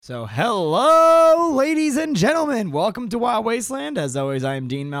So, hello, ladies and gentlemen. Welcome to Wild Wasteland. As always, I am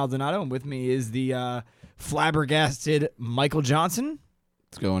Dean Maldonado, and with me is the flabbergasted Michael Johnson.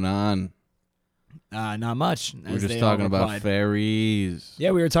 What's going on? Not much. We're just talking about fairies.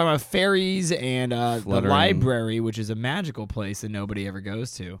 Yeah, we were talking about fairies and the Fluttering. library, which is a magical place that nobody ever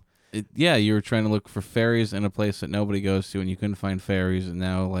goes to. You were trying to look for fairies in a place that nobody goes to, and you couldn't find fairies, and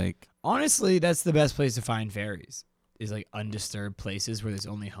now, Honestly, that's the best place to find fairies, is like undisturbed places where there's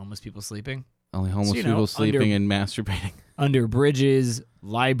only homeless people sleeping. only homeless people sleeping and masturbating. Under bridges,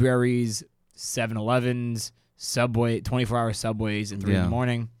 libraries, 7-Elevens, subway, 24-hour subways at 3 in the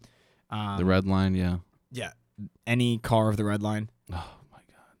morning. The Red Line, yeah. Yeah, any car of the Red Line. Oh, my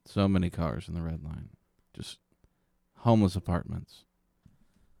God. So many cars in the Red Line. Just homeless apartments.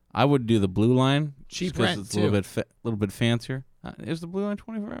 I would do the Blue Line. Cheap because rent, it's too. a little bit fancier. Is the Blue Line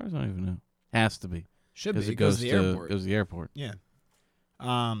 24 hours? I don't even know. Has to be. Should be. Because It goes to the airport. Goes to the airport. Yeah.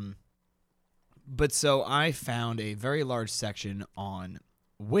 But so I found a very large section on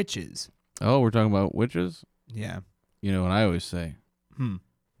witches. Oh, we're talking about witches? Yeah. You know what I always say?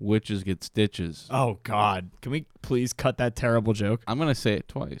 Witches get stitches. Oh, God. Can we please cut that terrible joke? I'm going to say it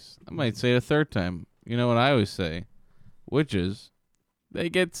twice. I might say it a third time. You know what I always say? Witches, they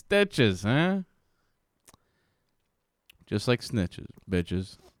get stitches, huh? Just like snitches,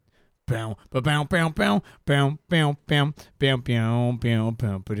 bitches. Bow, bow, bow, bow, bow, bow, bow, bow, bow, bow, bow,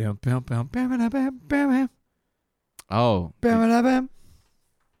 bow, bow, bow, bow, bow, bow. Oh.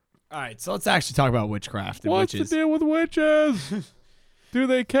 All right, so let's actually talk about witchcraft and What's witches. the deal with witches? Do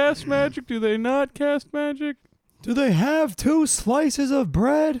they cast magic? Do they not cast magic? Do they have 2 slices of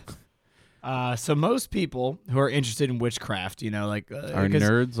bread? So most people who are interested in witchcraft, are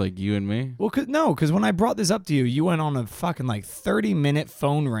nerds like you and me? Well, because when I brought this up to you, you went on a fucking 30-minute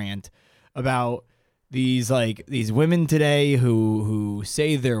phone rant about these women today who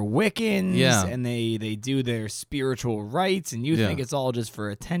say they're Wiccans, and they do their spiritual rites, and you think it's all just for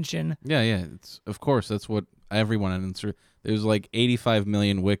attention. Yeah. Of course, that's what everyone on Instagram. There's 85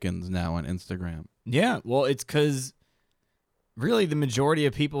 million Wiccans now on Instagram. Yeah, well, it's because really the majority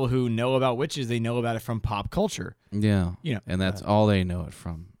of people who know about witches, they know about it from pop culture. Yeah, and that's all they know it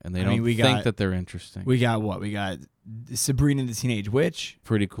from, and they don't think that they're interesting. We got what? We got Sabrina the Teenage Witch.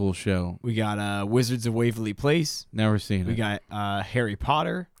 Pretty cool show. We got Wizards of Waverly Place. Never seen it. We got Harry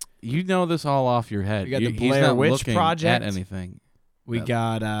Potter. You know this all off your head. We got the He's Blair not Witch looking Project. at anything. We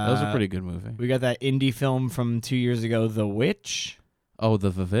got that was a pretty good movie. We got that indie film from 2 years ago, The Witch. Oh,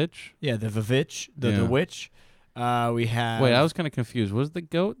 the Vivitch? Yeah, the Vivitch, the Witch. We have. Wait, I was kind of confused. Was the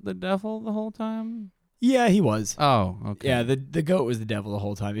goat the devil the whole time? Yeah, he was. Oh, okay. Yeah, the goat was the devil the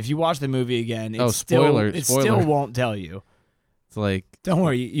whole time. If you watch the movie again, it spoiler. still won't tell you. It's like, don't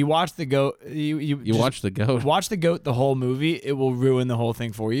worry. You watch the goat. You watch the goat. Watch the goat the whole movie. It will ruin the whole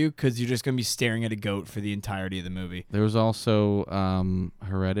thing for you because you're just gonna be staring at a goat for the entirety of the movie. There was also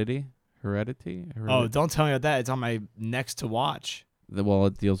Heredity. Oh, don't tell me about that. It's on my next to watch. Well,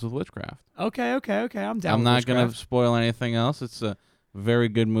 it deals with witchcraft. Okay. I'm down. I'm not gonna spoil anything else. It's a very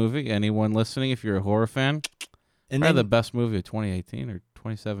good movie. Anyone listening, if you're a horror fan, probably the best movie of 2018 or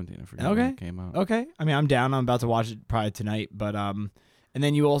 2017. I forget when it came out. Okay. I mean, I'm down. I'm about to watch it probably tonight. But and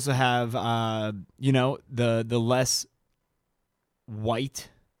then you also have the less white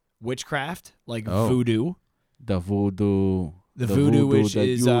witchcraft like voodoo. The voodoo. The voodoo, which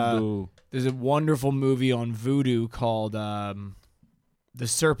is there's a wonderful movie on voodoo called The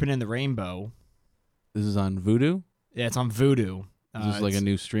Serpent and the Rainbow. This is on Vudu? Yeah, it's on Vudu. Is this like a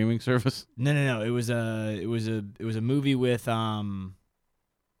new streaming service? No. It was a movie with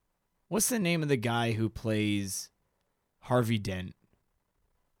what's the name of the guy who plays Harvey Dent?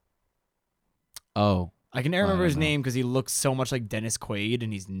 Oh. I can never remember his name because he looks so much like Dennis Quaid,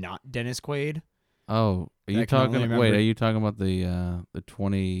 and he's not Dennis Quaid. Oh, are you talking about the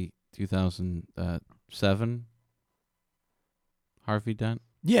 2007 Harvey Dent?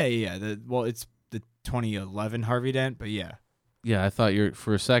 Yeah. It's the 2011 Harvey Dent, but yeah. Yeah, I thought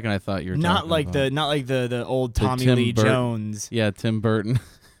for a second I thought you were not like the old Tommy Lee Jones. Yeah, Tim Burton.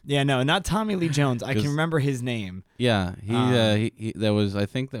 Yeah, no, not Tommy Lee Jones. I can remember his name. Yeah, he that was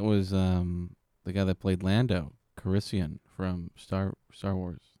the guy that played Lando Calrissian from Star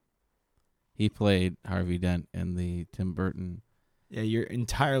Wars. He played Harvey Dent in the Tim Burton. Yeah, you're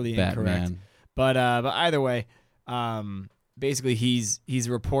entirely Batman. incorrect. But either way, basically he's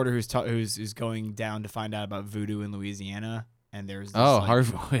a reporter who's going down to find out about voodoo in Louisiana, and there's this,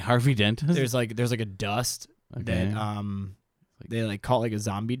 Harvey Dent. There's like a dust that they call it a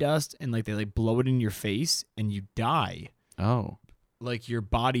zombie dust, and they blow it in your face and you die. Oh. Like your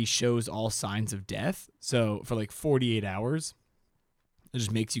body shows all signs of death. So for 48 hours. It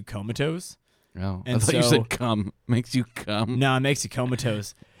just makes you comatose. Oh, And I thought you so- said cum. Makes you cum. No, it makes you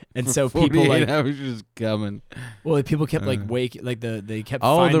comatose. And For so people 48 like, hours just coming. well, people kept like they kept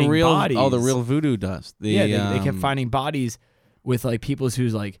Oh, finding the real, bodies. the real voodoo dust. They kept finding bodies with like people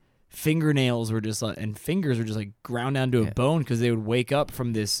whose like fingernails were just like and fingers were just like ground down to a bone because they would wake up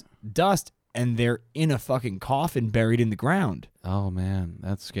from this dust and they're in a fucking coffin buried in the ground. Oh man,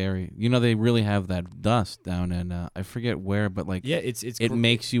 that's scary. You know they really have that dust down in I forget where, but like it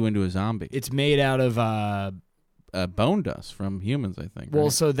makes you into a zombie. It's made out of bone dust from humans, I think. well,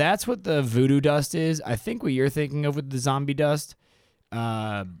 right? so that's what the voodoo dust is. I think what you're thinking of with the zombie dust,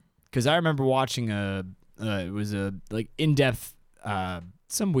 because I remember watching it was a like in-depth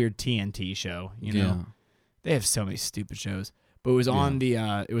some weird TNT show. You know, they have so many stupid shows, but it was on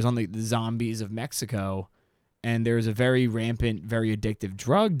the zombies of Mexico, and there's a very rampant, very addictive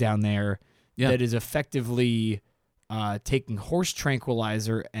drug down there that is effectively taking horse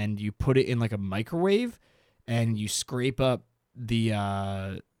tranquilizer and you put it in like a microwave. And you scrape up the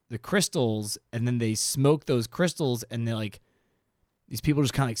crystals, and then they smoke those crystals, and they like these people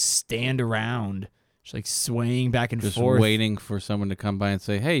just kind of like stand around, just like swaying back and just forth, waiting for someone to come by and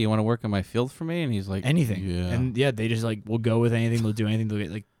say, "Hey, you want to work in my field for me?" And he's like, anything. Yeah, And they just like will go with anything. They'll do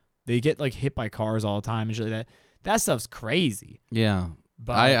anything. They get like hit by cars all the time and shit like that. That stuff's crazy. Yeah,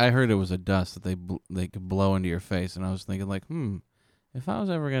 But I heard it was a dust that they could blow into your face, and I was thinking like, if I was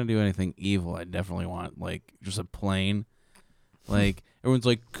ever gonna do anything evil, I'd definitely want like just a plane. Like everyone's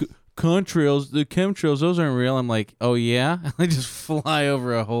like contrails, the chemtrails, those aren't real. I'm like, oh yeah, I just fly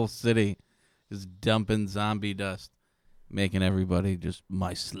over a whole city, just dumping zombie dust, making everybody just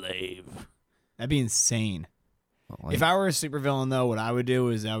my slave. that'd be insane. Like, If I were a supervillain, though, what I would do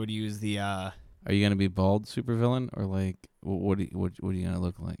is I would use the. Are you gonna be bald supervillain or like what are you gonna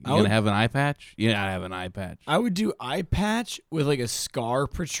look like? You would- gonna have an eye patch? You gotta have an eye patch. I would do eye patch with like a scar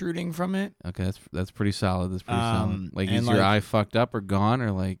protruding from it. Okay, that's pretty solid. That's pretty solid. Like, and is your eye fucked up or gone,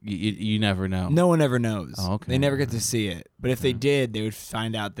 or like you never know? No one ever knows. Oh, okay. They never get to see it. But if they did, they would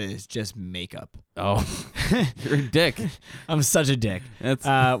find out that it's just makeup. Oh, you're a dick. I'm such a dick. That's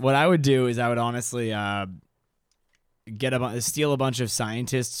What I would do is I would honestly steal a bunch of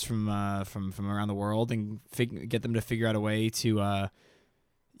scientists from around the world and get them to figure out a way to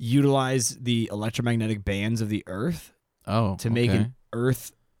utilize the electromagnetic bands of the Earth to make an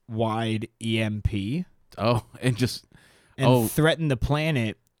Earth-wide EMP. Oh, and just threaten the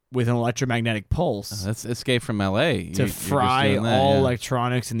planet with an electromagnetic pulse. That's Escape from L.A. to fry all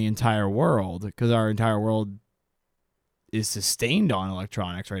electronics in the entire world, because our entire world is sustained on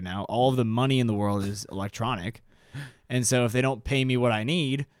electronics right now. All of the money in the world is electronic. And so if they don't pay me what I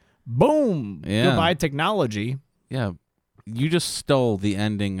need, boom, goodbye technology. Yeah. You just stole the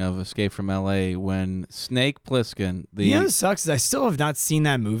ending of Escape from L.A. when Snake Plissken, You know what sucks is I still have not seen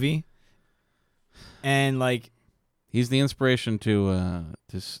that movie. And like, he's the inspiration to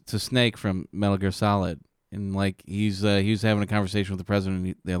Snake from Metal Gear Solid, and like he was having a conversation with the president.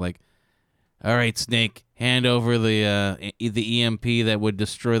 And they're like, "All right, Snake, hand over the EMP that would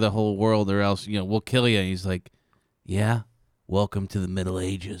destroy the whole world, or else we'll kill you." And he's like, "Yeah, welcome to the Middle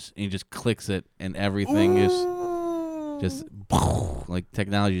Ages." And he just clicks it, and everything is just like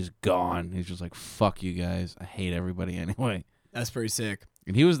technology is gone. He's just like, "Fuck you guys, I hate everybody anyway." that's pretty sick.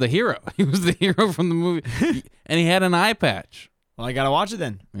 And he was the hero. He was the hero from the movie, and he had an eye patch. Well, I gotta watch it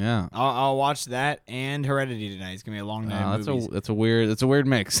then. Yeah, I'll watch that and Heredity tonight. It's gonna be a long night. Of movies. That's a weird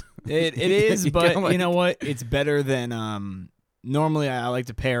mix. It is, but you know what? It's better than normally I like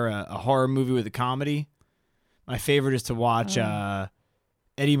to pair a horror movie with a comedy. My favorite is to watch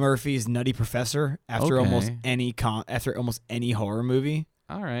Eddie Murphy's Nutty Professor after almost any horror movie.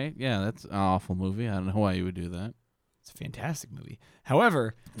 All right, yeah, that's an awful movie. I don't know why you would do that. It's a fantastic movie.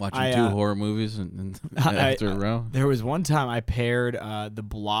 However, watching two horror movies and after a row. There was one time I paired The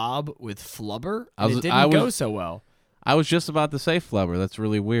Blob with Flubber, and it didn't go so well. I was just about to say Flubber. That's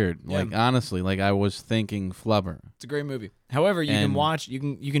really weird. Yeah. Like honestly, like I was thinking Flubber. It's a great movie. However, you can watch. You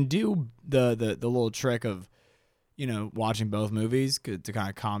can do the little trick of, watching both movies to kind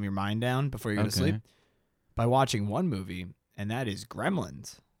of calm your mind down before you go to sleep by watching one movie, and that is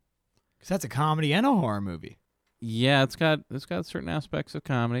Gremlins, because that's a comedy and a horror movie. Yeah, it's got certain aspects of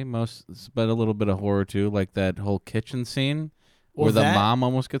comedy, but a little bit of horror too, like that whole kitchen scene where the mom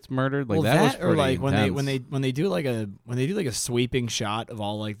almost gets murdered. Like that was pretty or like intense. when they do like a sweeping shot of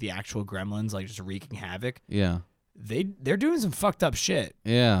all like the actual gremlins like just wreaking havoc. Yeah, they're doing some fucked up shit.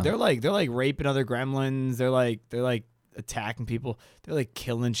 Yeah, they're like raping other gremlins. They're like attacking people. They're like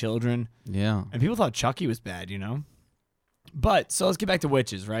killing children. Yeah, and people thought Chucky was bad, But so let's get back to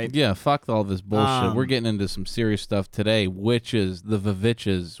witches, right? Yeah, fuck all this bullshit. We're getting into some serious stuff today. Witches, the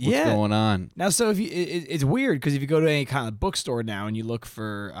Vavitches, what's going on? Now, so if you, it's weird because if you go to any kind of bookstore now and you look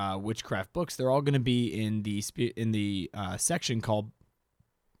for witchcraft books, they're all going to be in the section called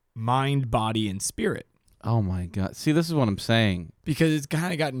Mind, Body, and Spirit. Oh my God! See, this is what I'm saying. Because it's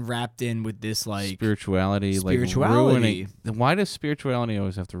kind of gotten wrapped in with this like spirituality. Like ruining. Why does spirituality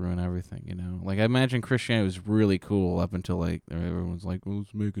always have to ruin everything? You know, like I imagine Christianity was really cool up until like everyone's like, well,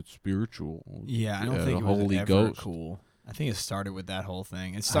 let's make it spiritual. Yeah, I don't think it was Holy ever Ghost. Cool. I think it started with that whole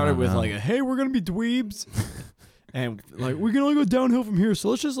thing. It started with like, hey, we're gonna be dweebs. And like we can only go downhill from here, so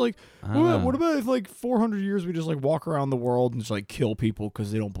let's just like what about if like 400 years we just like walk around the world and just like kill people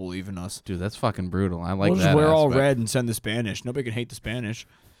because they don't believe in us? Dude, that's fucking brutal. I like we'll that. Just wear all red and send the Spanish. Nobody can hate the Spanish.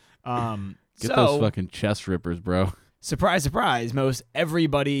 Get those fucking chest rippers, bro. Surprise, surprise! Most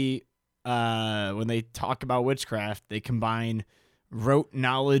everybody, when they talk about witchcraft, they combine rote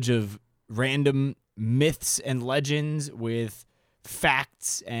knowledge of random myths and legends with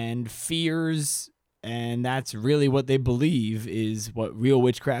facts and fears. And that's really what they believe is what real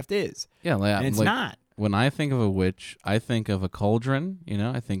witchcraft is. Yeah, and it's not. When I think of a witch, I think of a cauldron. You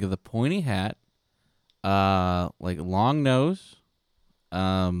know, I think of the pointy hat, like long nose,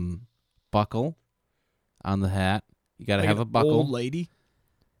 buckle on the hat. You got to have a buckle. Old lady,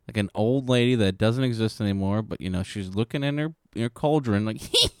 like an old lady that doesn't exist anymore. But you know, she's looking in her cauldron like,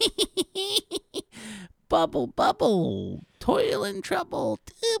 bubble, bubble. Toil and trouble.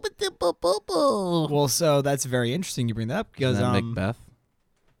 Well, so that's very interesting you bring that up because Macbeth.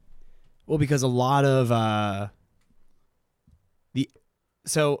 Well, because a lot of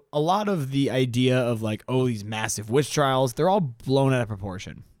the idea of like, oh, these massive witch trials, they're all blown out of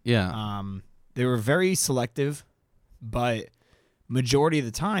proportion. Yeah. They were very selective, but majority of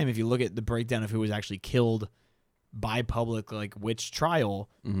the time, if you look at the breakdown of who was actually killed by public like witch trial,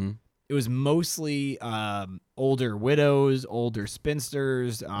 it was mostly older widows, older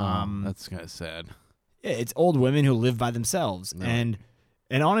spinsters. That's kind of sad. Yeah, it's old women who live by themselves. No. And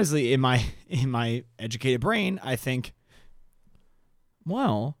honestly, in my educated brain, I think,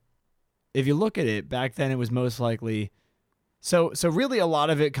 well, if you look at it, back then it was most likely. So really a lot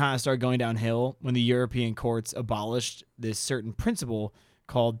of it kind of started going downhill when the European courts abolished this certain principle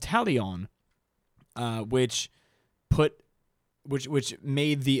called talion, which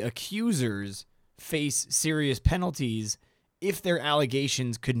made the accusers face serious penalties if their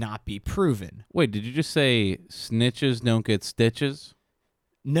allegations could not be proven. Wait, did you just say snitches don't get stitches?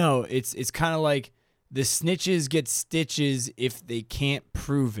 No, it's kind of like the snitches get stitches if they can't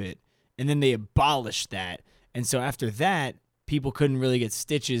prove it, and then they abolished that. And so after that, people couldn't really get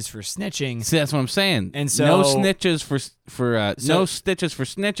stitches for snitching. See, that's what I'm saying. And so no snitches no stitches for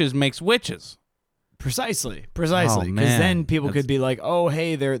snitches makes witches. Precisely, because then people could be like, "Oh,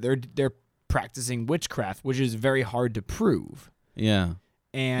 hey, they're practicing witchcraft," which is very hard to prove. Yeah,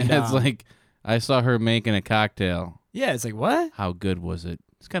 and it's like I saw her making a cocktail. Yeah, it's like what? How good was it?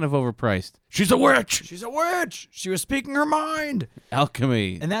 It's kind of overpriced. She's a witch. She's a witch. She was speaking her mind.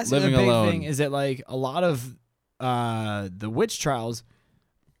 Alchemy. And that's living the big alone. thing is that like a lot of the witch trials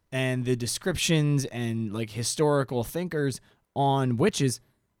and the descriptions and like historical thinkers on witches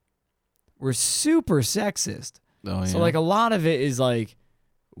were super sexist. Oh, yeah. So like a lot of it is like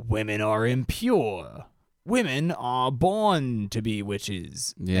women are impure. Women are born to be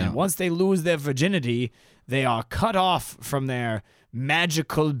witches. Yeah. And once they lose their virginity, they are cut off from their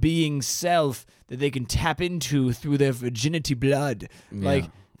magical being self that they can tap into through their virginity blood. Yeah. Like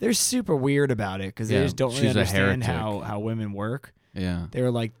they're super weird about it because they just don't really understand how women work. Yeah. They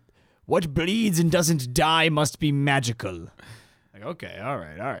were like, what bleeds and doesn't die must be magical. Like, okay, all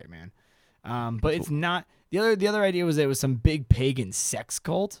right, man. But it's not. The other idea was that it was some big pagan sex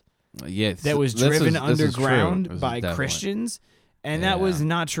cult. Yes, that was driven underground by Christians, and that was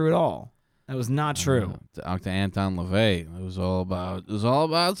not true at all. That was not true. To Anton LaVey, it was all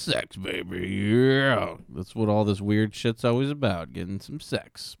about sex, baby. Yeah, that's what all this weird shit's always about, getting some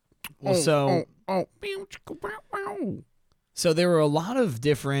sex. Well, so there were a lot of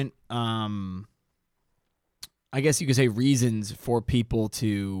different, I guess you could say, reasons for people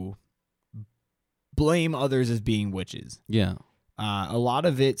to blame others as being witches. Yeah. A lot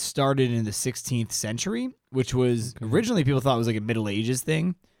of it started in the 16th century, which was originally people thought it was like a Middle Ages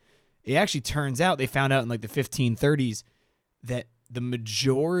thing. It actually turns out they found out in like the 1530s that the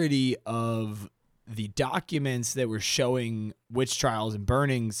majority of the documents that were showing witch trials and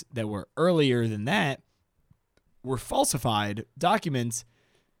burnings that were earlier than that were falsified documents,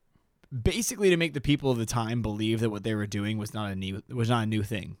 basically to make the people of the time believe that what they were doing was not a new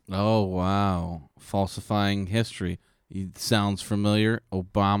thing. Oh wow, falsifying history. He sounds familiar.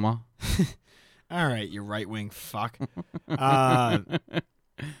 Obama. All right, you right-wing fuck.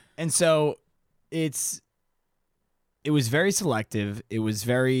 And so it was very selective. It was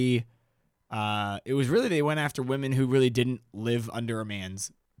very it was really, they went after women who really didn't live under a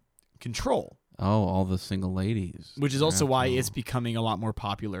man's control. Oh, all the single ladies. Which is also why it's becoming a lot more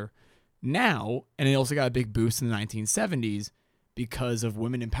popular now, and it also got a big boost in the 1970s because of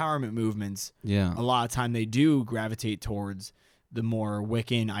women empowerment movements. Yeah. A lot of time they do gravitate towards the more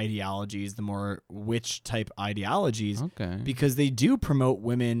Wiccan ideologies, the more witch type ideologies, because they do promote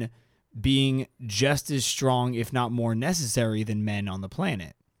women being just as strong, if not more necessary than men on the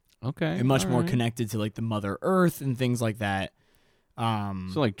planet. Okay. And much more connected to like the Mother Earth and things like that.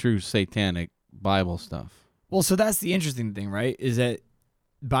 So like true satanic Bible stuff. Well, so that's the interesting thing, right? Is that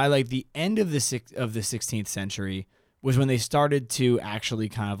by like the end of the 16th century was when they started to actually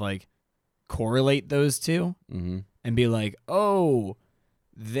kind of like correlate those two and be like, oh,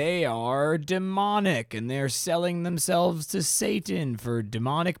 they are demonic and they're selling themselves to Satan for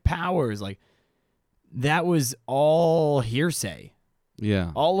demonic powers. Like that was all hearsay.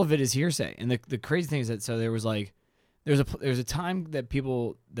 Yeah. All of it is hearsay. And the crazy thing is that so there was like there's a time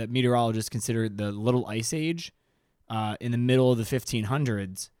that meteorologists considered the Little Ice Age in the middle of the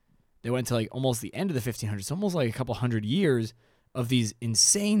 1500s. They went to like almost the end of the 1500s, almost like a couple hundred years of these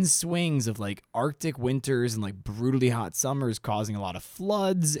insane swings of like Arctic winters and like brutally hot summers causing a lot of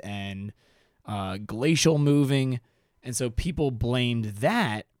floods and glacial moving. And so people blamed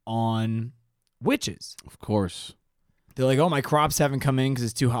that on witches. Of course. They're like, oh, my crops haven't come in because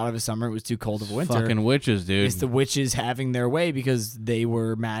it's too hot of a summer. It was too cold of a winter. Fucking witches, dude. It's the witches having their way because they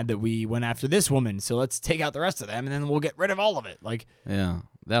were mad that we went after this woman. So let's take out the rest of them and then we'll get rid of all of it. Like, yeah,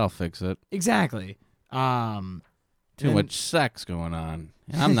 that'll fix it. Exactly. Too much sex going on.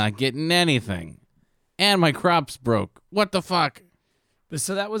 I'm not getting anything. And my crop's broke. What the fuck? But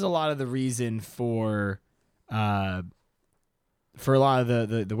so that was a lot of the reason for a lot of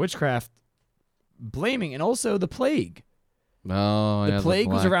the witchcraft blaming, and also the plague. Oh, the plague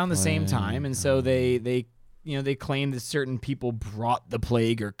was around the same plague. time, and so they claimed that certain people brought the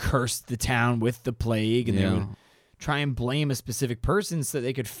plague or cursed the town with the plague, and they would try and blame a specific person so that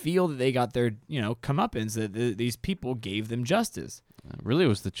they could feel that they got their comeuppance, that these people gave them justice. Really, it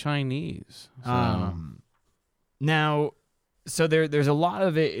was the Chinese. So. Now, so there's a lot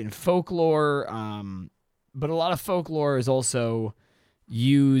of it in folklore, but a lot of folklore is also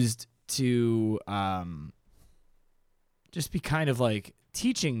used to just be kind of like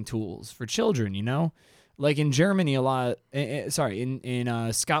teaching tools for children, like in Germany,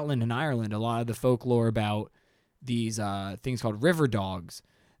 in Scotland and Ireland, a lot of the folklore about these things called river dogs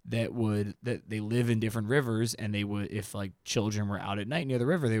that they live in different rivers, and they would, if like children were out at night near the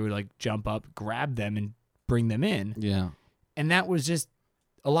river, they would like jump up, grab them, and bring them in. Yeah. And that was just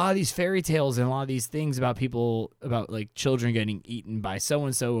a lot of these fairy tales and a lot of these things about people, about like children getting eaten by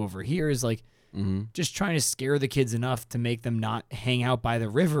so-and-so over here is like just trying to scare the kids enough to make them not hang out by the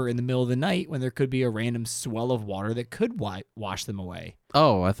river in the middle of the night when there could be a random swell of water that could wash them away.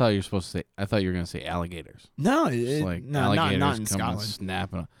 Oh, I thought you were going to say alligators. No, alligators not in come Scotland. And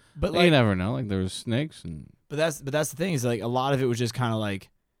snapping. But you never know. Like there was snakes and. But that's the thing is like a lot of it was just kind of like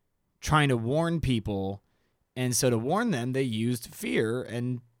trying to warn people. And so to warn them, they used fear,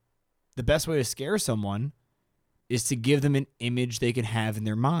 and the best way to scare someone is to give them an image they can have in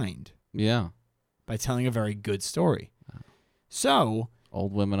their mind. Yeah. By telling a very good story. So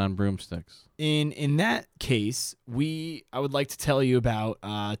old women on broomsticks. In that case, I would like to tell you about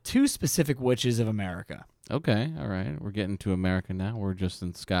two specific witches of America. Okay, all right. We're getting to America now. We're just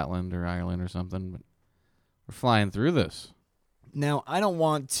in Scotland or Ireland or something, but we're flying through this. Now, I don't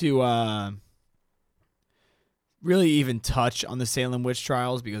want to really even touch on the Salem witch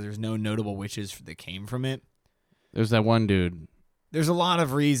trials because there's no notable witches that came from it. There's that one dude. There's a lot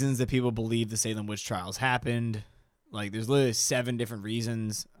of reasons that people believe the Salem witch trials happened. Like, there's literally 7 different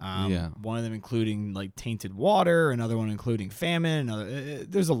reasons. One of them including like tainted water, another one including famine.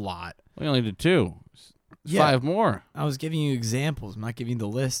 There's a lot. We only did 2. 5 more. I was giving you examples. I'm not giving you the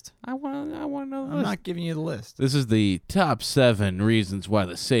list. I want to know the list. I'm not giving you the list. This is the top 7 reasons why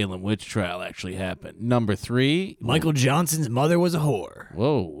the Salem witch trial actually happened. Number 3. Michael Johnson's mother was a whore.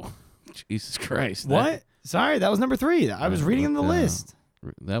 Whoa. Jesus Christ. What? Sorry, that was number 3. I was reading in the list.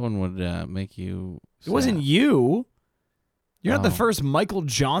 That one would make you sad. It wasn't you. You're not the first Michael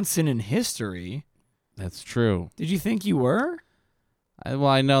Johnson in history. That's true. Did you think you were?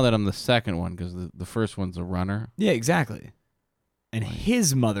 I know that I'm the second one because the first one's a runner. Yeah, exactly. and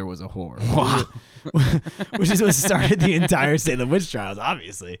his mother was a whore. Wow. Which is what started the entire Salem witch trials,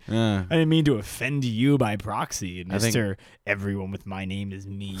 obviously. Yeah. I didn't mean to offend you by proxy, Mr. Everyone with my name is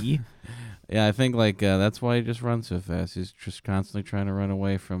me. Yeah, I think like that's why he just runs so fast. He's just constantly trying to run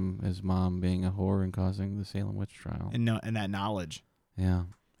away from his mom being a whore and causing the Salem witch trial. And that knowledge. Yeah.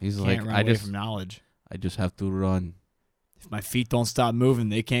 He's Can't like, run away from knowledge. I just have to run. If my feet don't stop moving,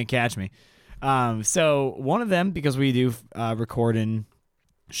 they can't catch me. So one of them, because we do record in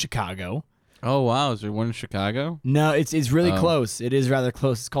Chicago. Oh wow, is there one in Chicago? No, it's really close. It is rather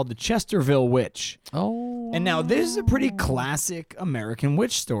close. It's called the Chesterville Witch. Oh. And now this is a pretty classic American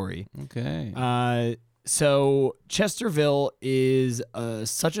witch story. Okay. So Chesterville is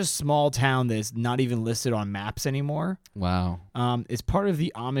such a small town that it's not even listed on maps anymore. Wow. It's part of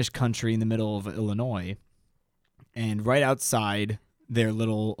the Amish country in the middle of Illinois. And right outside their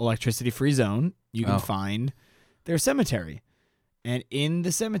little electricity-free zone, you can find their cemetery. And in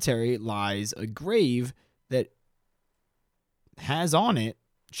the cemetery lies a grave that has on it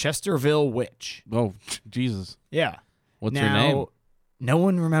Chesterville Witch. Oh, Jesus. Yeah. What's her name? No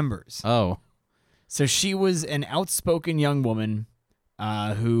one remembers. Oh. So she was an outspoken young woman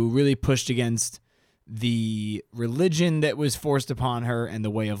who really pushed against the religion that was forced upon her and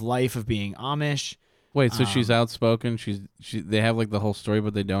the way of life of being Amish. Wait, so she's outspoken? They have like the whole story,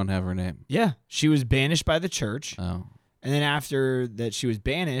 but they don't have her name. Yeah. She was banished by the church. Oh. And then after that she was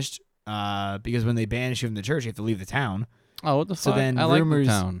banished, because when they banish you from the church, you have to leave the town. Oh, what the fuck? So then I like the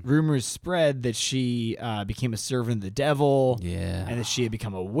town. rumors spread that she became a servant of the devil. Yeah. And that she had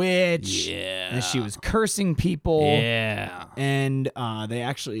become a witch. Yeah. And that she was cursing people. Yeah. And they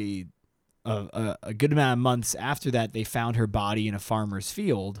actually, a good amount of months after that, they found her body in a farmer's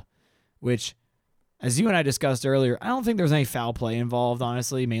field, which, as you and I discussed earlier, I don't think there was any foul play involved,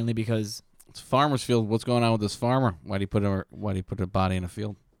 honestly, mainly because it's farmer's field. What's going on with this farmer? Why'd he put her body in a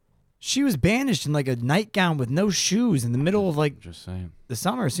field? she was banished in like a nightgown with no shoes in the middle of like just saying the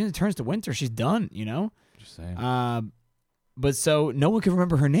summer. As soon as it turns to winter, she's done, you know? Just saying. But so no one could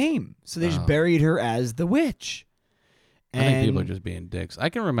remember her name. So they just buried her as the witch. I think people are just being dicks. I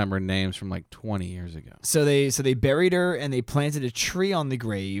can remember names from like 20 years ago. So they buried her and they planted a tree on the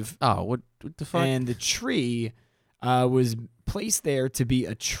grave. Oh, what the fuck? And the tree was placed there to be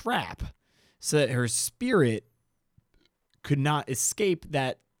a trap so that her spirit could not escape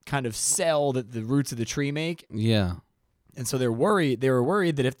that kind of cell that the roots of the tree make. Yeah. And so they were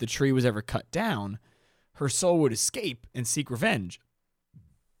worried that if the tree was ever cut down, her soul would escape and seek revenge.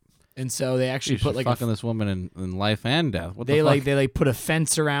 And so they actually put like fucking this woman in life and death. What they the fuck? they put a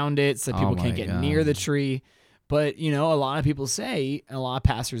fence around it so that people can't get near the tree. But you know, a lot of people say, and a lot of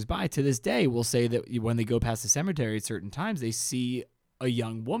passersby to this day will say that when they go past the cemetery at certain times, they see a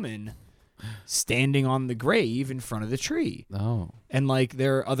young woman standing on the grave in front of the tree. Oh. And like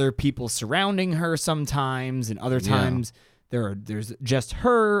there are other people surrounding her sometimes, and other times there's just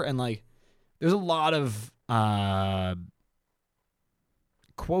her, and like there's a lot of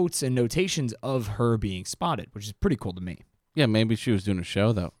quotes and notations of her being spotted, which is pretty cool to me. Yeah, maybe she was doing a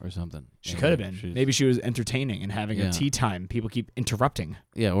show though, or something. She could have been. Maybe she was entertaining and having a tea time. People keep interrupting.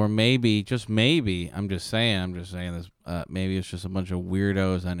 Yeah, or maybe, just maybe, I'm just saying this. Maybe it's just a bunch of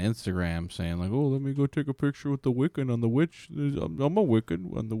weirdos on Instagram saying like, "Oh, let me go take a picture with the Wiccan on the witch. I'm a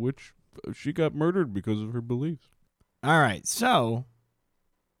Wiccan on the witch. She got murdered because of her beliefs." All right, so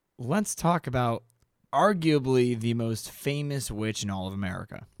let's talk about arguably the most famous witch in all of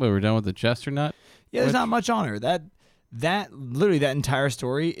America. Wait, we're done with the Chesternut? Yeah, there's not much on her. That literally that entire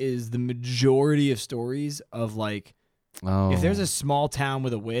story is the majority of stories of like, if there's a small town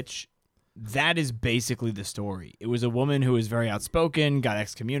with a witch, that is basically the story. It was a woman who was very outspoken, got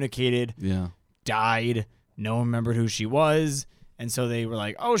excommunicated, died, no one remembered who she was, and so they were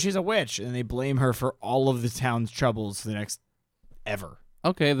like, oh, she's a witch, and they blame her for all of the town's troubles for the next ever.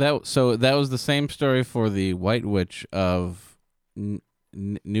 Okay, so that was the same story for the White Witch of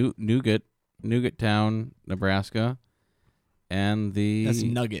Nugget Town, Nebraska. And that's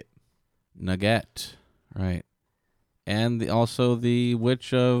Nugget, right? And also the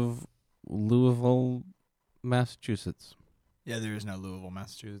witch of Louisville, Massachusetts. Yeah, there is no Louisville,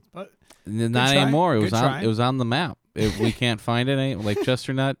 Massachusetts, but not anymore. It was on the map. If we can't find it, like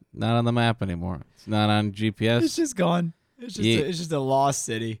Chesternut, not on the map anymore. It's not on GPS. It's just gone. It's just a lost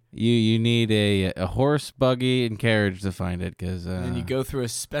city. You need a horse, buggy, and carriage to find it, because and then you go through a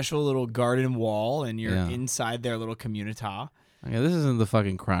special little garden wall, and you're inside their little communita. Okay, this isn't the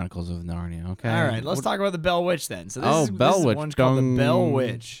fucking Chronicles of Narnia, okay? All right, let's talk about the Bell Witch then. So Bell this Witch. one's called the Bell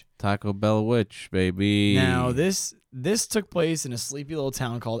Witch. Taco Bell Witch, baby. Now, this took place in a sleepy little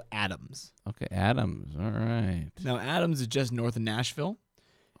town called Adams. Okay, Adams. All right. Now, Adams is just north of Nashville,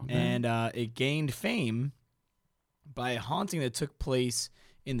 and it gained fame by a haunting that took place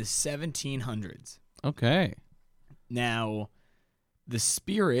in the 1700s. Okay. Now, the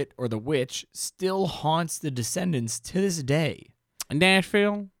spirit or the witch still haunts the descendants to this day.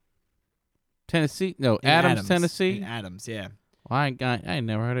 Nashville? Tennessee? No, Adams, Tennessee? In Adams, yeah. Well, I ain't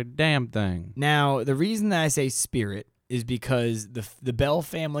never heard a damn thing. Now, the reason that I say spirit is because the Bell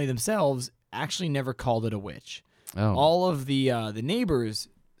family themselves actually never called it a witch. Oh. All of the neighbors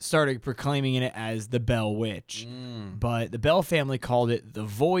started proclaiming it as the Bell Witch, but the Bell family called it the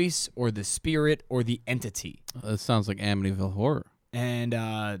voice or the spirit or the entity. That sounds like Amityville Horror. And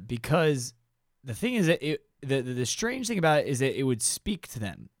because the thing is that the strange thing about it is that it would speak to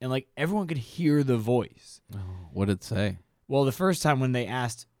them, and like everyone could hear the voice. Oh, what did it say? Well, the first time when they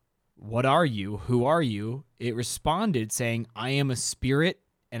asked, "What are you? Who are you?" it responded saying, "I am a spirit,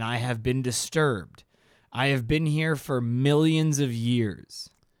 and I have been disturbed. I have been here for millions of years."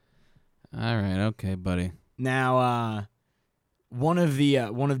 All right, okay, buddy. Now, one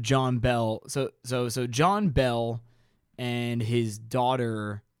of John Bell. So John Bell and his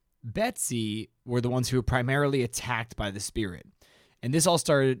daughter Betsy were the ones who were primarily attacked by the spirit, and this all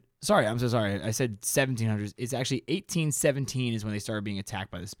started. Sorry, I'm so sorry. I said 1700s. It's actually 1817 is when they started being attacked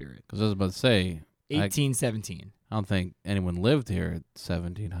by the spirit. Because I was about to say 1817. I don't think anyone lived here at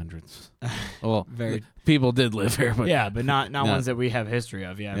 1700s. Well, people did live here, but yeah, but not ones that we have history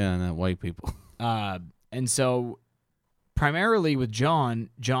of. Yeah, not white people. And so primarily with John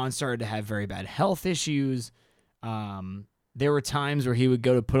started to have very bad health issues. There were times where he would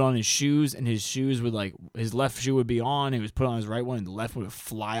go to put on his shoes, and his shoes would his left shoe would be on, he was put on his right one, and the left one would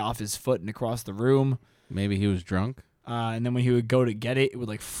fly off his foot and across the room. Maybe he was drunk. And then when he would go to get it, it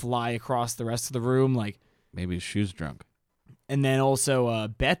would fly across the rest of the room, maybe his shoe's drunk. And then also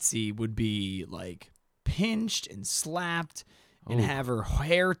Betsy would be pinched and slapped and have her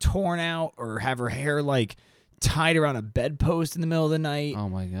hair torn out or have her hair tied around a bedpost in the middle of the night. Oh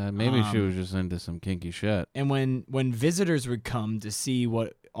my God! Maybe she was just into some kinky shit. And when visitors would come to see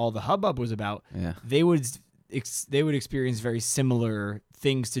what all the hubbub was about, they would experience very similar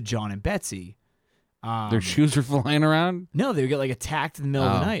things to John and Betsy. Their shoes are flying around? No, they would get attacked in the middle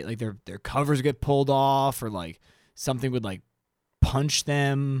of the night. Their covers would get pulled off, or something would punch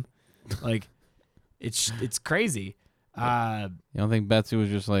them. It's crazy. You don't think Betsy was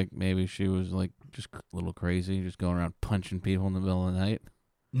just maybe she was just a little crazy, just going around punching people in the middle of the night?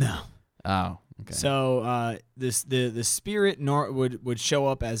 No. Oh, okay. So the spirit would show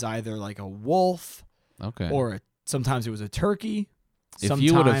up as either a wolf, okay, or sometimes it was a turkey. If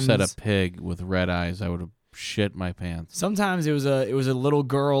you would have said a pig with red eyes, I would have shit my pants. Sometimes it was a little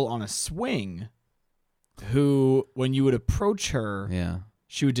girl on a swing, who when you would approach her,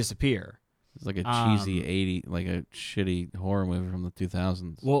 she would disappear. It's like a cheesy 80, a shitty horror movie from the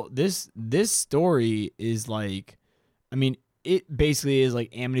 2000s. Well, this story is it basically is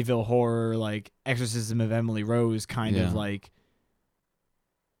Amityville Horror, Exorcism of Emily Rose, kind of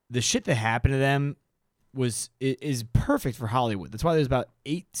the shit that happened to them is perfect for Hollywood. That's why there's about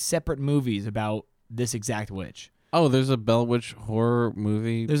 8 separate movies about this exact witch. Oh, there's a Bell Witch horror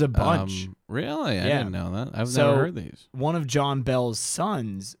movie? There's a bunch. Really? I didn't know that. I've never heard these. One of John Bell's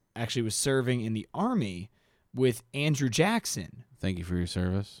sons actually was serving in the Army with Andrew Jackson. Thank you for your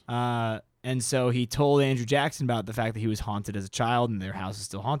service. And so he told Andrew Jackson about the fact that he was haunted as a child and their house is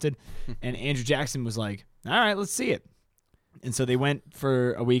still haunted. And Andrew Jackson was like, all right, let's see it. And so they went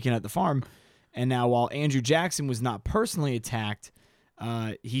for a weekend at the farm. And now while Andrew Jackson was not personally attacked,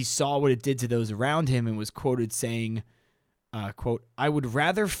 he saw what it did to those around him and was quoted saying, quote, "I would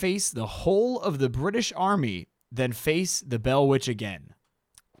rather face the whole of the British Army than face the Bell Witch again."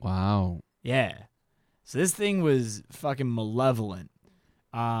 Wow. Yeah. So this thing was fucking malevolent.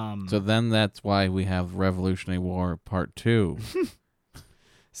 So then that's why we have Revolutionary War Part 2.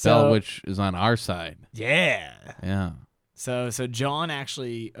 Bell Witch is on our side. Yeah. Yeah. So John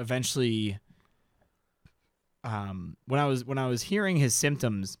actually eventually, when I was hearing his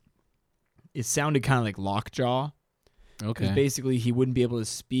symptoms, it sounded kind of like lockjaw. Okay. Because basically he wouldn't be able to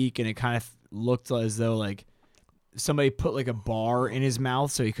speak, and it kind of looked as though somebody put a bar in his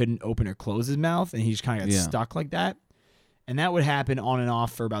mouth so he couldn't open or close his mouth, and he just kind of got stuck like that. And that would happen on and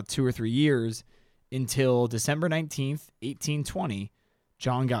off for about 2 or 3 years until December 19th, 1820.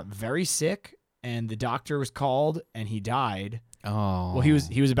 John got very sick, and the doctor was called, and he died. Oh. Well, he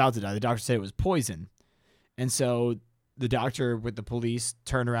was about to die. The doctor said it was poison. And so the doctor with the police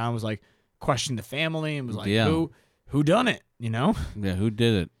turned around and was like, questioned the family and was like, Yeah. who done it, you know? Yeah, who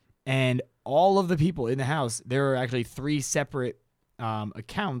did it? And all of the people in the house, there were actually 3 separate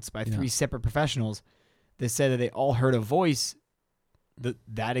accounts by 3 separate professionals that said that they all heard a voice,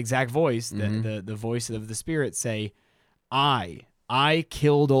 that exact voice, the voice of the spirit say, I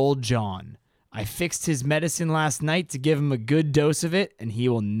killed old John. I fixed his medicine last night to give him a good dose of it, and he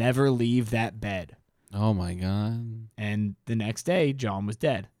will never leave that bed. Oh, my God. And the next day, John was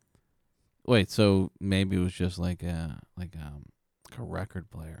dead. Wait, so maybe it was just like a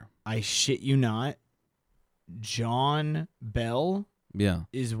record player. I shit you not. John Bell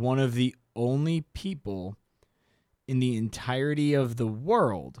is one of the only people in the entirety of the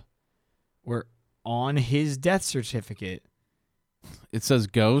world where on his death certificate it says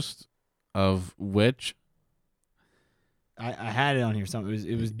ghost of witch. I had it on here something.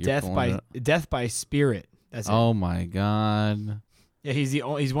 It was death by spirit. That's it. Oh my God. Yeah,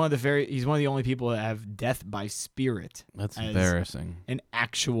 he's one of the only people that have death by spirit. That's embarrassing. An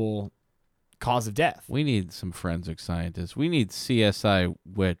actual cause of death. We need some forensic scientists. We need CSI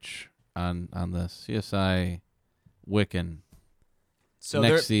Witch on this. CSI Wiccan. So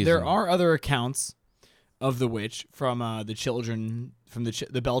next season. There are other accounts of the witch from the children, from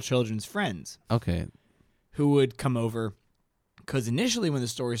the Bell children's friends. Okay. Who would come over, because initially when the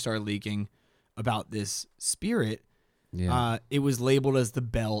story started leaking about this spirit, it was labeled as the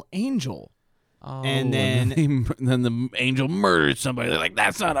Bell Angel. Oh, and then the angel murders somebody. They're like,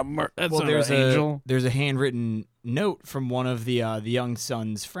 that's not an angel. There's a handwritten note from one of the young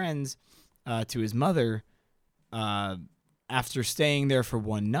son's friends to his mother after staying there for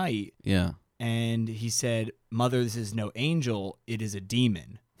one night. Yeah. And he said, "Mother, this is no angel. It is a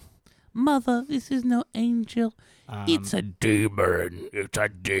demon." Mother, this is no angel. It's a demon. It's a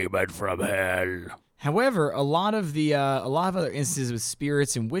demon from hell. However, a lot of other instances with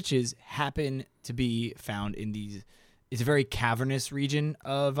spirits and witches happen to be found in these. It's a very cavernous region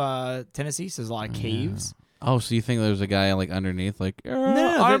of Tennessee, so there's a lot of caves. Oh, so you think there's a guy like underneath, like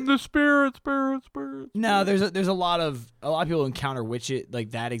no, I'm the spirit. No, there's a lot of people encounter witches,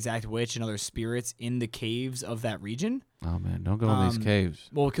 like that exact witch and other spirits in the caves of that region. Oh man, don't go in these caves.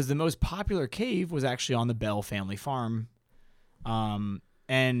 Well, because the most popular cave was actually on the Bell family farm,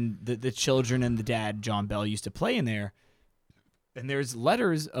 and the children and the dad, John Bell, used to play in there. And there's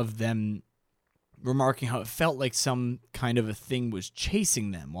letters of them remarking how it felt like some kind of a thing was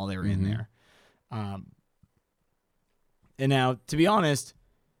chasing them while they were in there. And now, to be honest,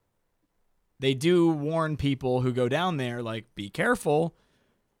 they do warn people who go down there, like, be careful.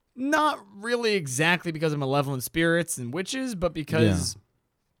 Not really exactly because of malevolent spirits and witches, but because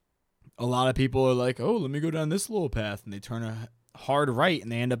a lot of people are like, oh, let me go down this little path. And they turn a hard right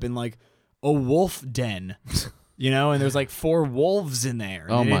and they end up in, like, a wolf den. You know, and there's like 4 wolves in there.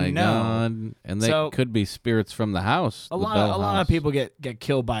 Oh my God! And they could be spirits from the house. A lot of people get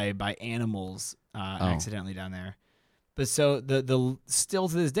killed by animals accidentally down there. But so the still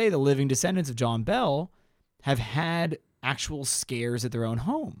to this day, the living descendants of John Bell have had actual scares at their own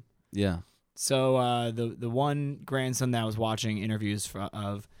home. Yeah. So the one grandson that I was watching interviews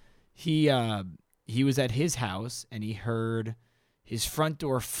of, he was at his house and he heard his front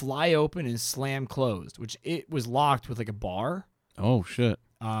door fly open and slam closed, which it was locked with like a bar. Oh shit.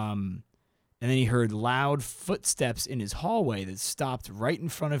 And then he heard loud footsteps in his hallway that stopped right in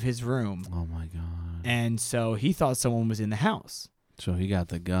front of his room. Oh my God. And so he thought someone was in the house. So he got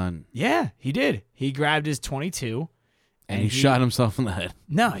the gun. Yeah, he did. He grabbed his .22 and he shot himself in the head.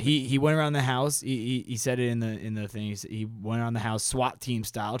 No, he went around the house. He said it in the thing. He went around the house SWAT team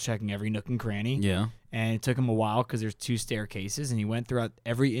style, checking every nook and cranny. Yeah. And it took him a while because there's 2 staircases, and he went throughout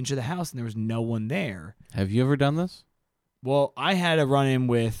every inch of the house, and there was no one there. Have you ever done this? Well, I had a run-in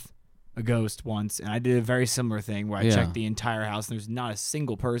with a ghost once, and I did a very similar thing where I checked the entire house, and there's not a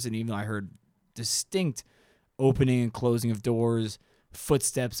single person, even though I heard distinct opening and closing of doors,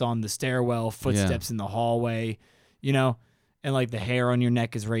 footsteps on the stairwell, footsteps in the hallway, you know, and like the hair on your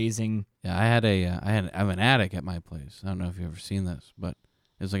neck is raising. Yeah, I have an attic at my place. I don't know if you've ever seen this, but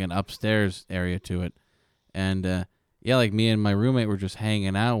there's like an upstairs area to it. And like me and my roommate were just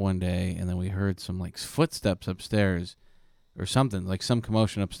hanging out one day, and then we heard some like footsteps upstairs or something, like some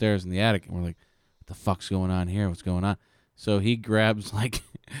commotion upstairs in the attic, and we're like, what the fuck's going on here? What's going on? So he grabs like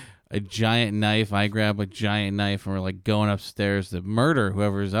a giant knife. I grab a giant knife, and we're like going upstairs to murder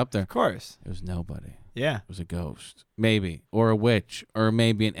whoever's up there. Of course. It was nobody. Yeah. It was a ghost. Maybe. Or a witch. Or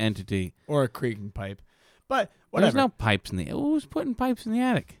maybe an entity. Or a creaking pipe. But whatever. There's no pipes in the... Who was putting pipes in the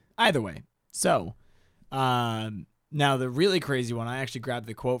attic? Either way. So, Now, the really crazy one, I actually grabbed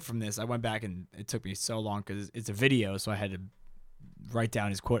the quote from this. I went back and it took me so long because it's a video, so I had to write down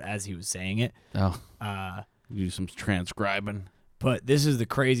his quote as he was saying it. Oh. Do some transcribing. But this is the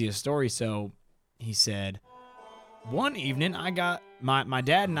craziest story. So he said, one evening I got my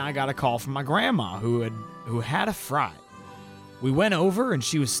dad and I got a call from my grandma who had a fright. We went over and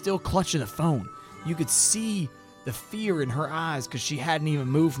she was still clutching the phone. You could see the fear in her eyes because she hadn't even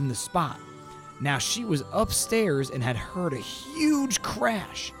moved from the spot. Now she was upstairs and had heard a huge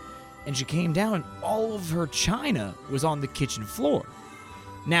crash, and she came down and all of her china was on the kitchen floor.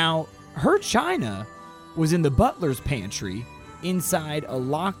 Now, her china was in the butler's pantry inside a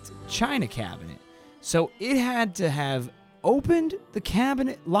locked china cabinet. So it had to have opened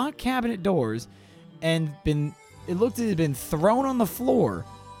the locked cabinet doors and it looked like it had been thrown on the floor,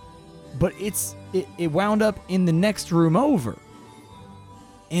 but it wound up in the next room over.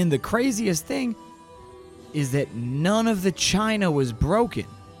 And the craziest thing is that none of the china was broken.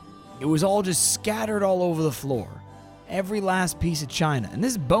 It was all just scattered all over the floor. Every last piece of china. And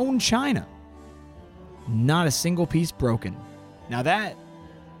this bone china. Not a single piece broken. Now that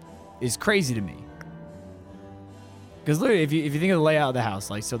is crazy to me. Because literally, if you think of the layout of the house,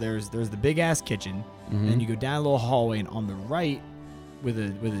 like, so there's the big ass kitchen, and you go down a little hallway, and on the right, with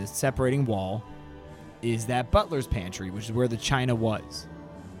a separating wall, is that butler's pantry, which is where the china was.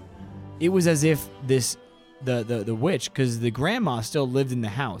 It was as if the witch, because the grandma still lived in the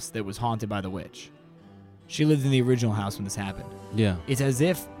house that was haunted by the witch. She lived in the original house when this happened. Yeah. It's as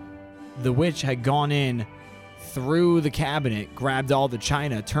if the witch had gone in through the cabinet, grabbed all the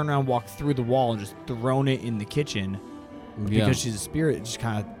china, turned around, walked through the wall, and just thrown it in the kitchen. Because she's a spirit, it just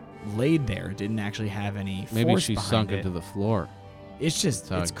kind of laid there. It didn't actually have any force. Maybe she sunk into the floor.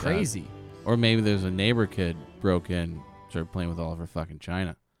 It's crazy. Or maybe there's a neighbor kid broke in, started playing with all of her fucking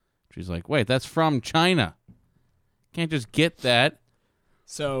china. She's like, wait, that's from China. Can't just get that.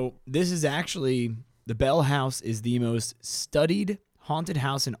 So this is actually, the Bell House is the most studied haunted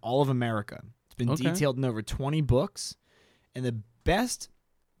house in all of America. It's been detailed in over 20 books. And the best,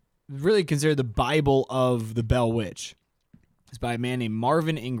 really considered the Bible of the Bell Witch, is by a man named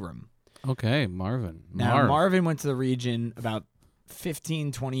Marvin Ingram. Okay, Marvin. Now, Marvin went to the region about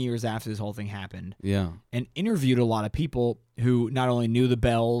 15, 20 years after this whole thing happened. Yeah. And interviewed a lot of people who not only knew the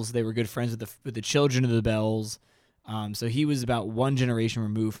Bells, they were good friends with the children of the Bells. So he was about one generation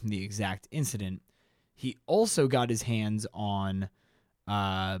removed from the exact incident. He also got his hands on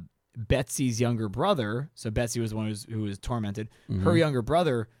Betsy's younger brother. So Betsy was the one who was tormented. Mm-hmm. Her younger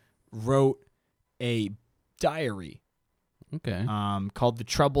brother wrote a diary called The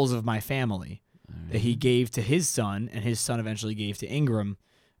Troubles of My Family that he gave to his son, and his son eventually gave to Ingram,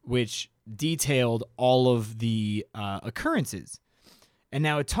 which detailed all of the occurrences. And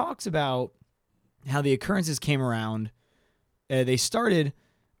now it talks about how the occurrences came around. They started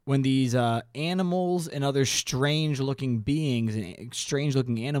when these animals and other strange-looking beings and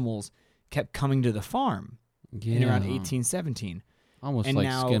strange-looking animals kept coming to the farm in around 1817. Almost like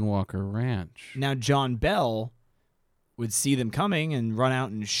Skinwalker Ranch. Now, John Bell would see them coming and run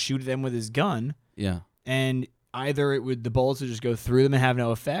out and shoot them with his gun. Yeah. And either the bullets would just go through them and have no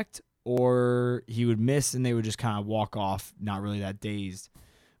effect, or he would miss and they would just kind of walk off, not really that dazed.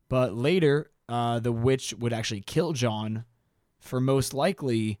 But later, the witch would actually kill John for most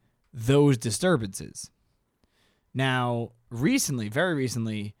likely those disturbances. Now, very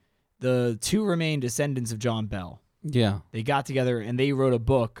recently, the two remaining descendants of John Bell. Yeah. They got together and they wrote a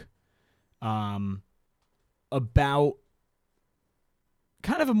book about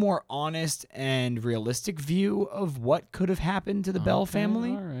kind of a more honest and realistic view of what could have happened to the Bell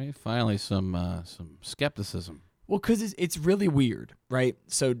family. All right. Finally, some skepticism. Well, because it's really weird, right?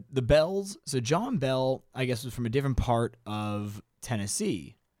 So the Bells, John Bell, I guess, was from a different part of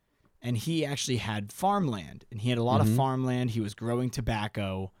Tennessee. And he actually had farmland. And he had a lot of farmland. He was growing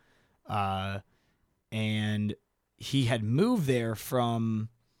tobacco. And he had moved there from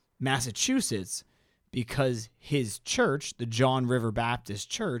Massachusetts because his church, the John River Baptist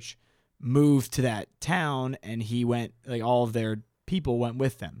Church, moved to that town, and he went, like, all of their people went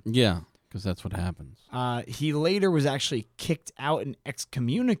with them. Yeah, because that's what happens. He later was actually kicked out and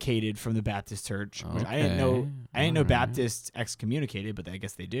excommunicated from the Baptist Church. Which I didn't know Baptists excommunicated, but I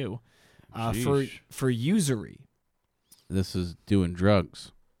guess they do. For usury. This is doing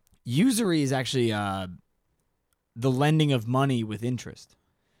drugs. Usury is actually the lending of money with interest,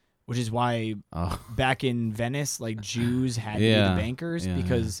 which is why back in Venice, like, Jews had to be the bankers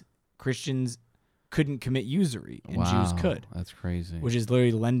because Christians couldn't commit usury and Jews could. That's crazy. Which is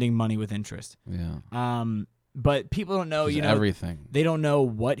literally lending money with interest. Yeah. But people don't know, everything. They don't know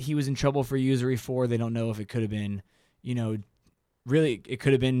what he was in trouble for usury for. They don't know if it could have been really it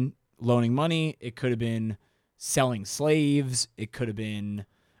could have been loaning money. It could have been selling slaves. It could have been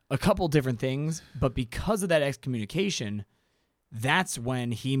a couple different things. But because of that excommunication, that's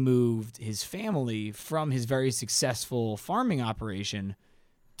when he moved his family from his very successful farming operation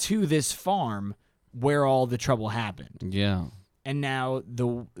to this farm where all the trouble happened. Yeah. And now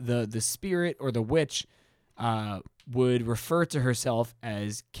the spirit or the witch would refer to herself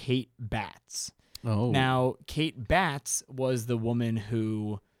as Kate Batts. Oh. Now, Kate Batts was the woman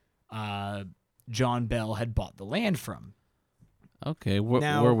who John Bell had bought the land from. Okay.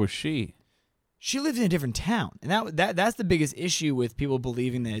 Where was she? She lived in a different town. And that's the biggest issue with people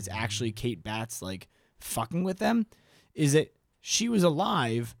believing that it's actually Kate Batts like fucking with them, is that she was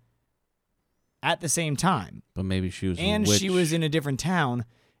alive at the same time. But maybe she was and a witch. she was in a different town.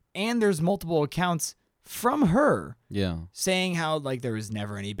 And there's multiple accounts from her saying how like there was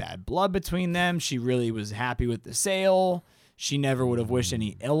never any bad blood between them. She really was happy with the sale. She never would have wished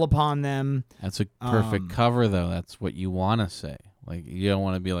any ill upon them. That's a perfect cover, though. That's what you want to say. Like, you don't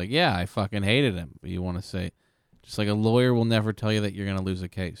want to be like, yeah, I fucking hated him. But you want to say, just like a lawyer will never tell you that you're going to lose a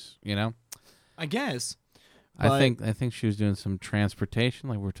case, you know? I guess. I think she was doing some transportation,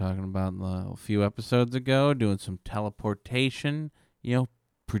 like we were talking about a few episodes ago, doing some teleportation,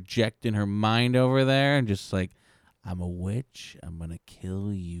 projecting her mind over there and just like, I'm a witch. I'm going to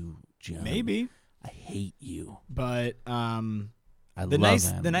kill you, John. Maybe. I hate you. But the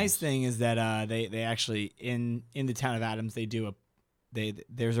nice thing is that they actually in the town of Adams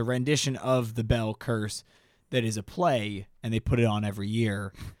there's a rendition of the Bell Curse that is a play, and they put it on every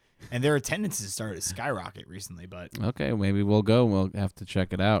year. And their attendances started to skyrocket recently, but okay, maybe we'll go. We'll have to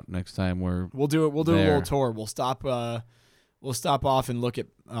check it out next time we'll do it. We'll do a little tour. We'll stop off and look at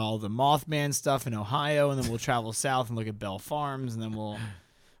all the Mothman stuff in Ohio, and then we'll travel south and look at Bell Farms, and then we'll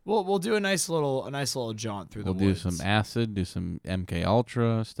do a nice little jaunt through the woods. We'll do some acid, do some MK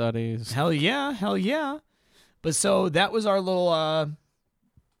Ultra studies. Hell yeah. But so that was our little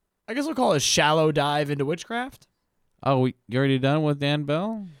I guess we'll call it a shallow dive into witchcraft. Oh, you already done with Dan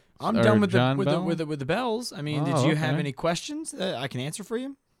Bell? I'm done with the bells. I mean, did you have any questions that I can answer for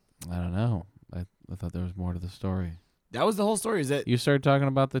you? I don't know. I thought there was more to the story. That was the whole story. Is that you started talking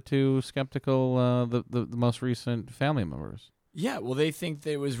about the two skeptical, the most recent family members? Yeah. Well, they think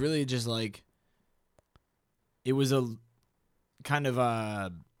that it was really just like it was a kind of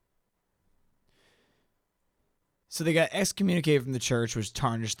a. So they got excommunicated from the church, which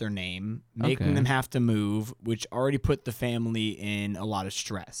tarnished their name, making them have to move, which already put the family in a lot of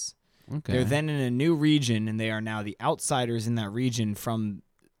stress. Okay. They're then in a new region, and they are now the outsiders in that region from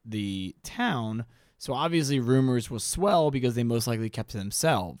the town. So obviously rumors will swell because they most likely kept to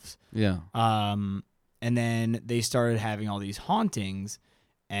themselves. Yeah. And then they started having all these hauntings,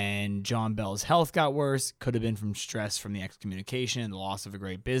 and John Bell's health got worse. Could have been from stress from the excommunication and the loss of a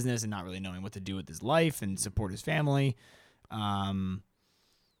great business and not really knowing what to do with his life and support his family.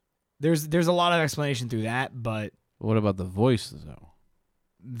 There's a lot of explanation through that, but what about the voices, though?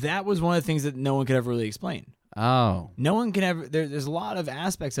 That was one of the things that no one could ever really explain. Oh. No one can ever... There's a lot of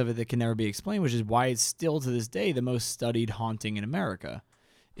aspects of it that can never be explained, which is why it's still to this day the most studied haunting in America,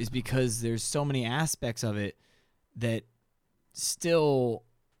 is because there's so many aspects of it that still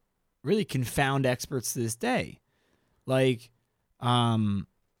really confound experts to this day. Like, why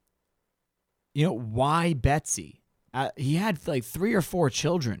Betsy? He had like 3 or 4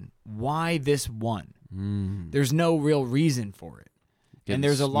 children. Why this one? There's no real reason for it. And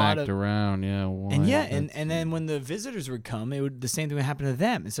there's a lot of around, yeah. And then when the visitors would come, the same thing would happen to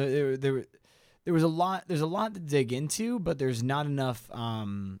them. And so there was a lot. There's a lot to dig into, but there's not enough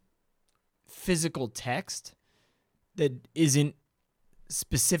physical text that isn't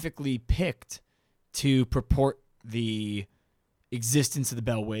specifically picked to purport the existence of the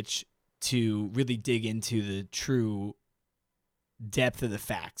Bell Witch to really dig into the true depth of the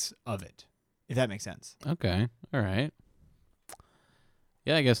facts of it, if that makes sense. Okay. All right.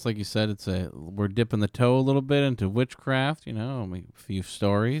 Yeah, I guess like you said, we're dipping the toe a little bit into witchcraft, a few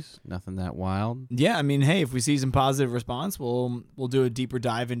stories, nothing that wild. Yeah, I mean, hey, if we see some positive response, we'll do a deeper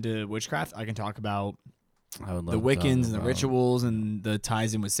dive into witchcraft. I can talk about the Wiccans and the rituals and the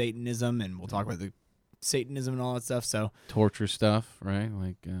ties in with Satanism, and we'll talk about the Satanism and all that stuff. So torture stuff, right?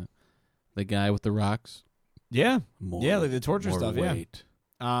 Like the guy with the rocks. Yeah, like the torture stuff. Weight.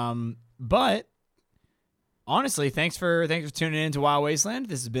 Yeah. But honestly, thanks for tuning in to Wild Wasteland.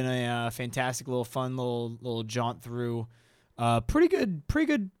 This has been a fantastic little fun little jaunt through pretty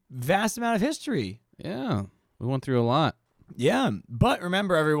good vast amount of history. Yeah, we went through a lot. Yeah, but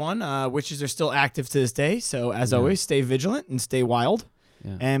remember, everyone, witches are still active to this day. So as always, stay vigilant and stay wild.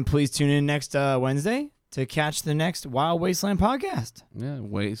 Yeah. And please tune in next Wednesday to catch the next Wild Wasteland podcast. Yeah,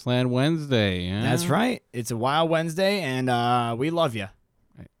 Wasteland Wednesday. Yeah? That's right. It's a Wild Wednesday, and we love you.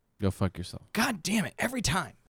 Right. Go fuck yourself. God damn it. Every time.